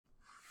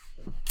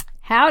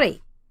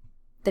Howdy.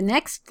 The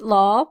next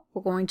law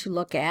we're going to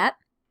look at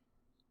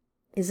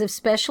is of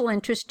special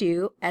interest to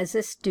you as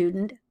a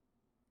student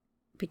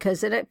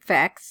because it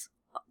affects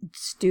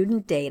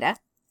student data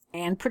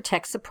and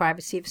protects the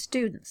privacy of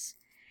students.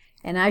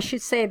 And I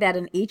should say that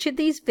in each of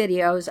these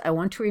videos, I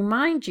want to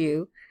remind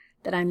you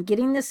that I'm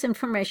getting this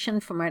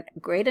information from a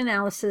great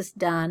analysis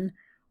done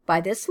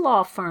by this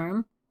law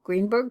firm,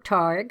 Greenberg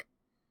Traurig,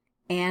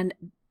 and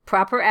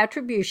proper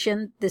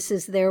attribution, this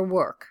is their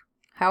work.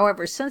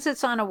 However, since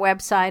it's on a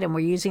website and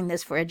we're using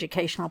this for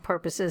educational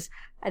purposes,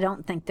 I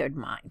don't think they'd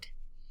mind.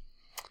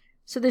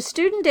 So the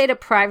Student Data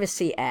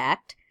Privacy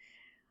Act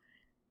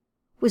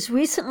was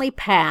recently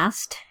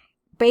passed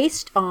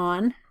based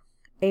on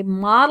a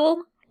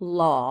model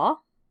law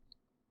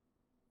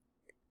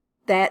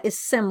that is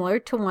similar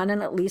to one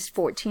in at least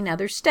 14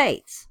 other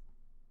states.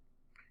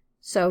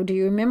 So do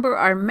you remember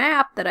our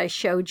map that I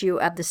showed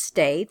you of the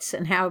states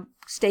and how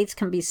states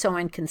can be so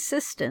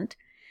inconsistent?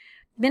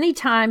 Many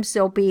times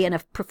there'll be in a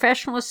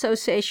professional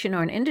association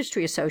or an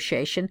industry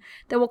association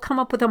that will come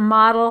up with a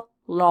model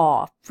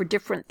law for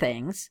different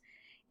things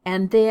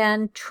and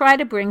then try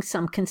to bring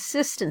some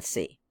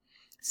consistency.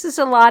 This is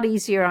a lot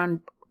easier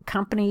on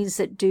companies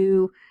that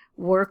do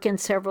work in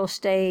several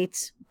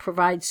states,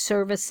 provide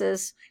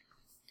services.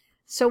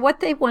 So what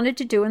they wanted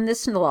to do in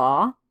this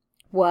law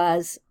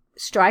was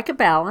strike a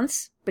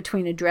balance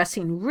between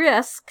addressing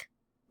risk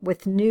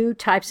with new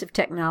types of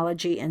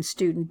technology and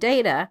student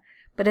data,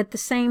 but at the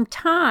same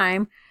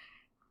time,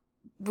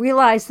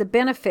 realize the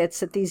benefits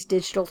that these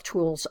digital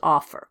tools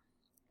offer.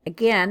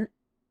 Again,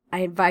 I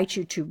invite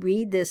you to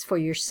read this for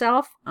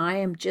yourself. I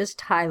am just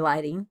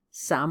highlighting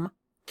some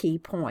key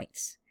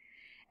points.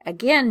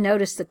 Again,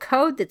 notice the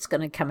code that's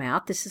going to come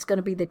out. This is going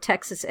to be the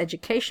Texas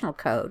Educational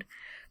Code.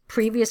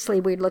 Previously,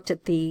 we looked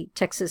at the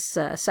Texas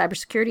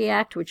Cybersecurity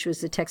Act, which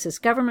was the Texas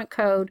Government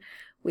Code.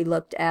 We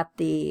looked at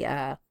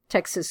the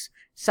Texas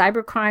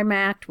Cybercrime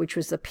Act, which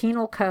was the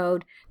Penal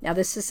Code. Now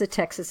this is the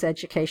Texas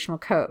Educational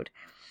Code.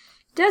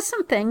 It does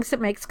some things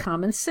that makes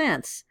common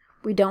sense.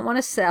 We don't want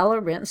to sell or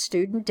rent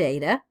student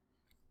data,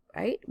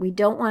 right? We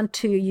don't want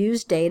to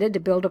use data to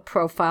build a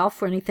profile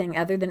for anything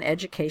other than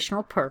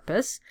educational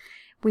purpose.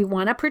 We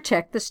want to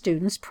protect the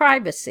student's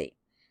privacy.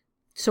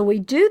 So we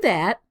do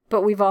that,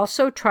 but we've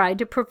also tried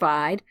to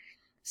provide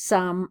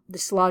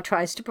this law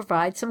tries to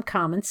provide some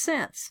common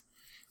sense.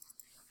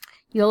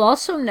 You'll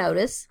also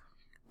notice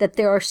that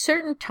there are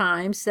certain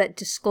times that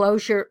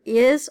disclosure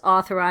is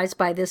authorized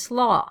by this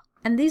law,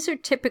 and these are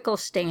typical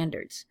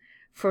standards.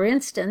 For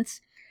instance,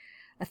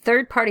 a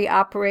third-party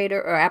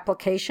operator or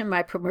application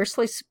might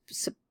permissibly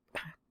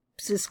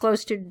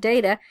disclose student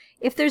data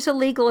if there's a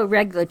legal or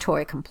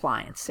regulatory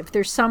compliance, if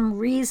there's some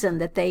reason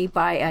that they,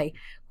 by a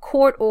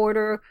court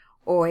order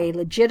or a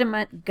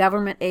legitimate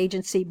government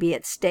agency, be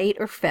it state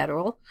or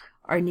federal,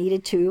 are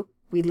needed to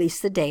release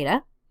the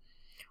data,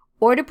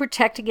 or to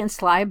protect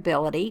against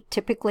liability,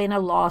 typically in a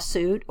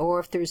lawsuit,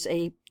 or if there's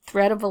a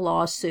threat of a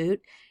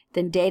lawsuit,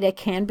 then data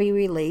can be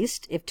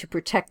released if to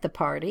protect the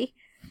party,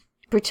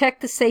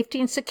 protect the safety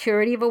and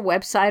security of a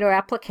website or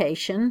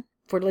application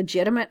for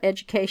legitimate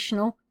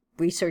educational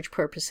research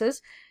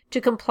purposes, to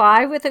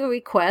comply with a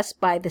request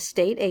by the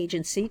state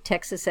agency,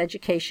 Texas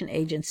Education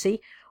Agency,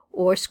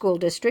 or school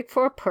district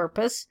for a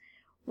purpose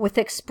with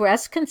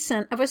express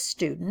consent of a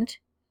student,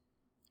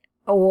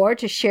 or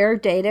to share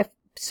data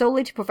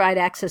solely to provide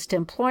access to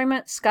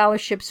employment,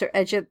 scholarships, or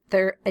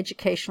other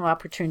educational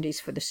opportunities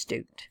for the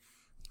student.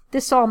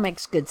 This all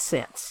makes good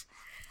sense.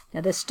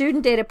 Now, the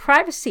Student Data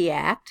Privacy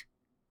Act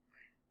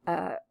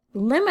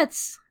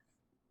limits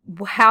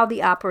how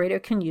the operator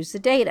can use the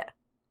data.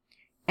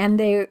 And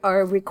they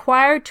are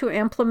required to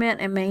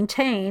implement and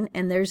maintain,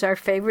 and there's our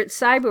favorite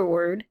cyber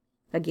word,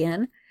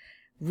 again,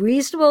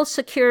 reasonable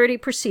security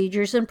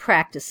procedures and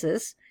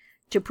practices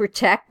to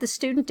protect the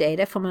student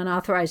data from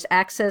unauthorized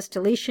access,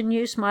 deletion,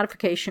 use,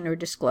 modification, or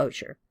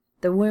disclosure,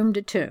 the womb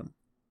to tomb.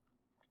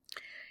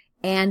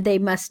 And they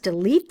must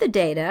delete the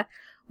data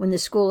when the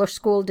school or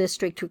school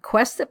district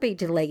requests that be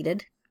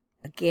deleted,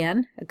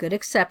 again, a good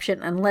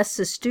exception, unless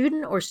the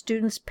student or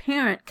student's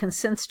parent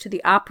consents to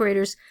the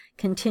operator's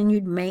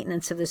continued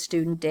maintenance of the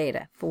student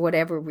data for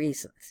whatever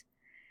reasons.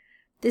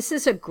 This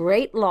is a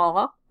great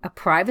law, a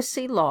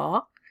privacy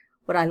law.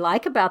 What I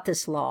like about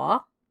this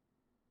law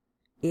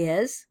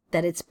is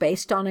that it's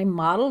based on a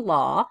model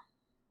law.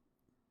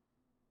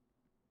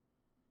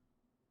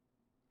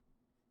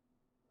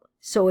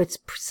 So it's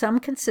some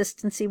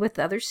consistency with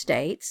other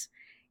states,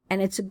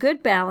 and it's a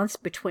good balance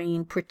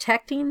between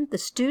protecting the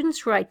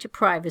student's right to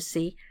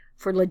privacy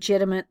for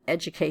legitimate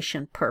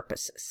education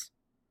purposes.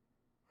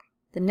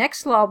 The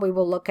next law we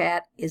will look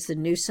at is the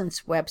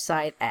Nuisance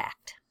Website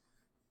Act.